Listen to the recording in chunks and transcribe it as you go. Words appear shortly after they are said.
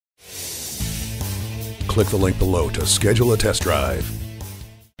click the link below to schedule a test drive.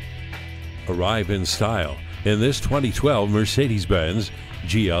 Arrive in style in this 2012 Mercedes-Benz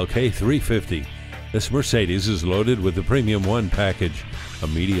GLK 350. This Mercedes is loaded with the Premium One package, a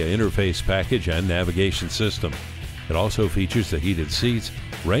media interface package and navigation system. It also features the heated seats,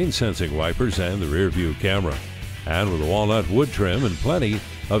 rain-sensing wipers, and the rear-view camera. And with a walnut wood trim and plenty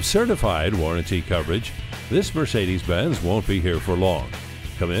of certified warranty coverage, this Mercedes-Benz won't be here for long.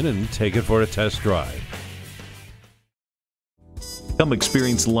 Come in and take it for a test drive. Come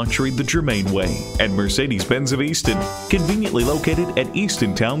experience luxury the Germain way at Mercedes-Benz of Easton, conveniently located at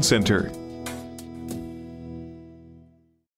Easton Town Center.